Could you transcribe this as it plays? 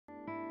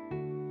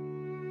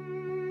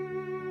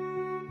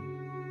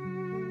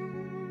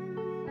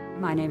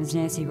My name is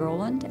Nancy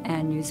Rowland,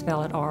 and you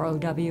spell it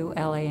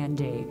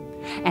R-O-W-L-A-N-D.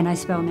 And I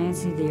spell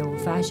Nancy the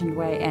old-fashioned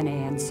way,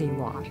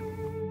 N-A-N-C-Y.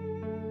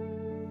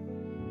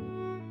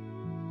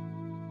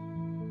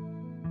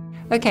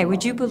 Okay,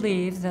 would you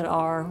believe that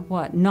our,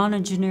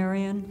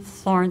 nonagenarian,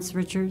 Florence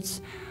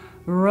Richards,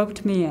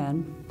 roped me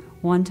in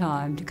one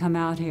time to come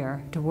out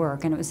here to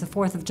work, and it was the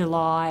 4th of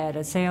July at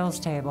a sales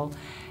table,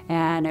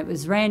 and it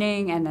was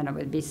raining, and then it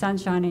would be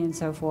sunshiny and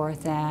so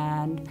forth,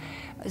 and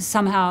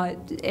somehow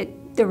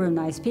there were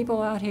nice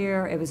people out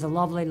here. It was a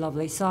lovely,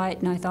 lovely sight,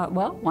 and I thought,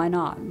 well, why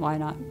not? Why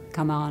not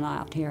come on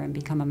out here and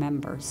become a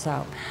member?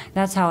 So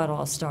that's how it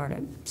all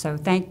started. So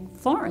thank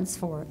Florence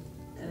for it.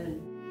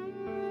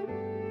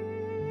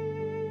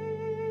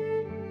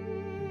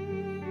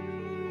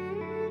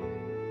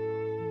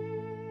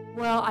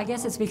 Well, I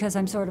guess it's because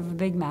I'm sort of a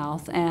big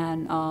mouth,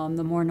 and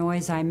the more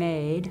noise I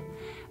made,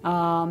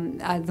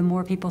 the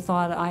more people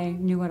thought I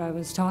knew what I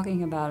was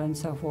talking about and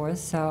so forth.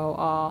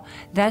 So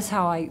that's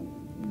how I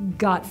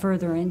got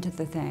further into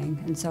the thing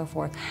and so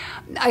forth.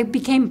 I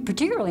became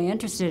particularly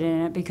interested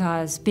in it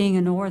because, being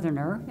a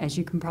Northerner, as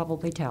you can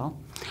probably tell,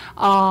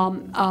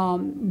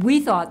 we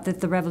thought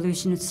that the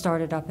revolution had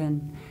started up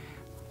in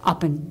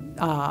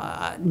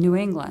New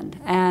England.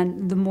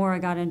 And the more I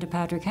got into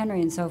Patrick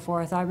Henry and so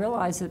forth, I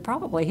realized that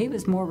probably he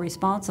was more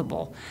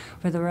responsible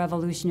for the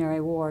Revolutionary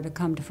War to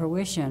come to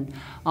fruition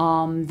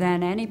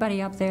than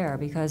anybody up there,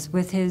 because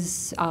with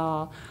his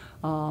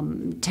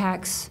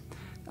tax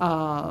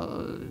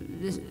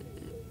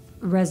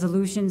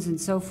resolutions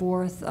and so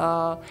forth,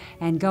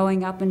 and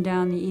going up and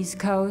down the East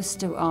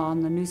Coast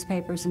on the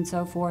newspapers and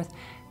so forth,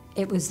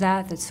 it was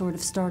that sort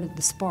of started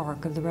the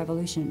spark of the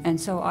revolution. And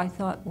so I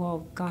thought,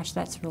 well, gosh,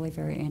 that's really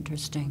very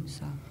interesting.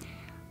 So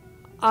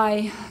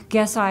I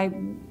guess I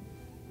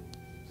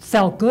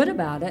felt good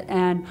about it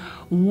and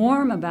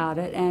warm about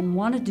it and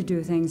wanted to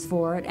do things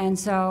for it. And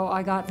so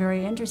I got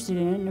very interested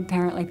in it, and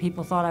apparently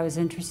people thought I was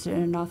interested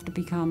enough to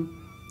become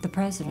the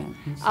president.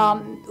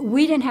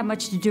 We didn't have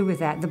much to do with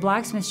that. The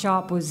blacksmith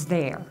shop was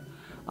there,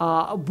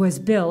 was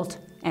built,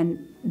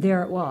 and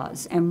there it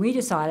was. And we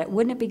decided,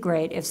 wouldn't it be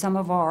great if some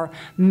of our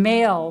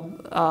male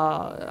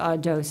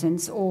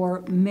docents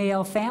or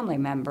male family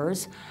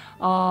members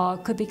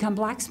could become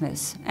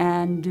blacksmiths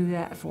and do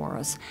that for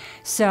us.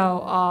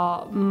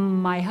 So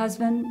my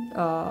husband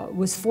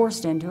was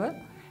forced into it.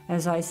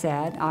 As I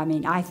said, I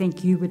mean, I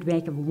think you would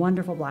make a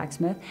wonderful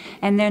blacksmith.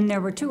 And then there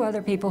were 2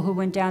 other people who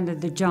went down to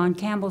the John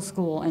Campbell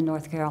School in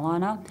North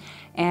Carolina,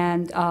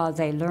 and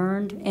they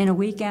learned in a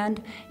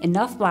weekend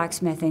enough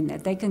blacksmithing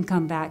that they can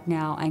come back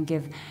now and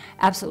give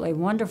absolutely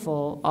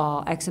wonderful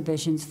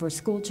exhibitions for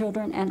school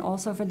children and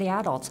also for the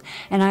adults.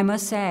 And I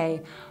must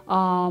say,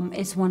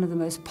 it's one of the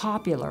most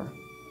popular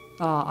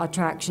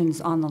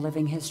attractions on the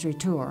Living History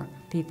Tour.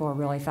 People are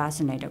really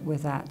fascinated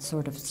with that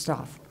sort of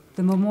stuff.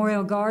 The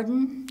Memorial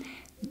Garden.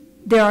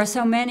 There are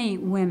so many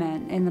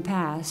women in the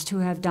past who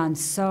have done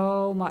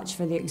so much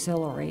for the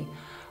auxiliary,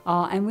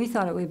 and we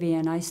thought it would be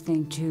a nice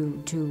thing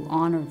to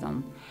honor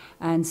them.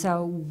 And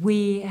so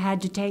we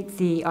had to take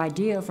the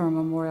idea for a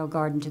memorial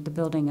garden to the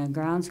Building and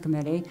Grounds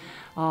Committee,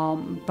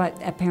 but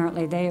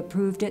apparently they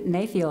approved it and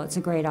they feel it's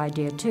a great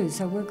idea too.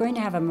 So we're going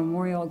to have a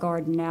memorial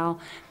garden now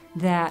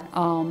that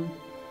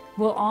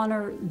will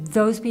honor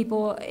those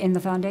people in the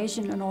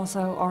foundation and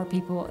also our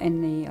people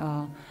in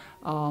the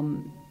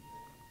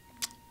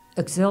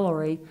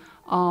auxiliary,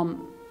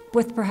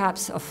 with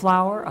perhaps a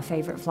flower, a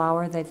favorite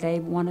flower that they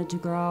wanted to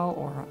grow,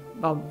 or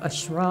a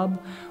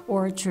shrub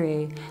or a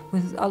tree,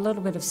 with a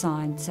little bit of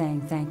sign saying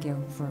thank you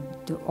for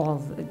all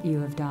that you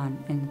have done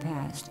in the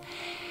past.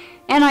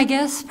 And I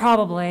guess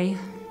probably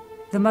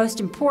the most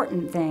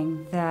important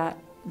thing that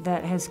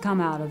has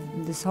come out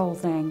of this whole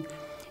thing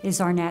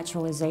is our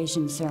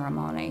naturalization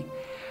ceremony.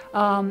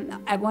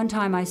 At one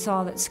time I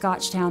saw that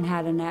Scotchtown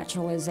had a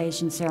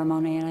naturalization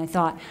ceremony, and I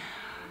thought,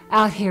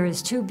 out here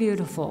is too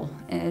beautiful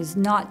as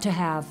not to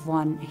have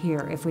one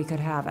here if we could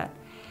have it.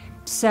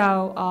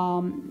 So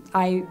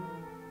I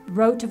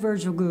wrote to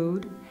Virgil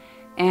Goode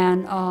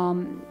and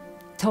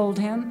told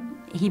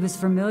him he was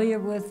familiar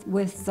with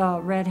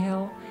Red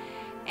Hill,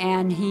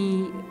 and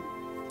he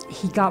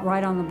got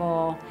right on the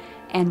ball,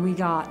 and we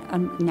got a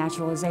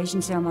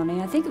naturalization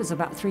ceremony. I think it was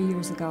about 3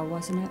 years ago,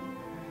 wasn't it?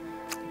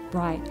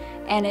 Right.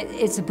 And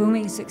it's a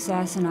booming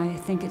success, and I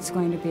think it's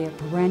going to be a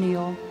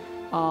perennial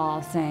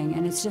thing,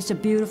 and it's just a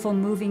beautiful,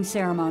 moving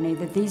ceremony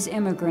that these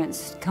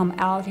immigrants come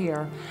out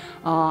here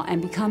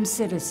and become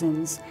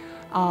citizens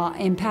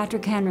in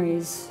Patrick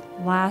Henry's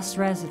last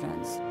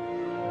residence.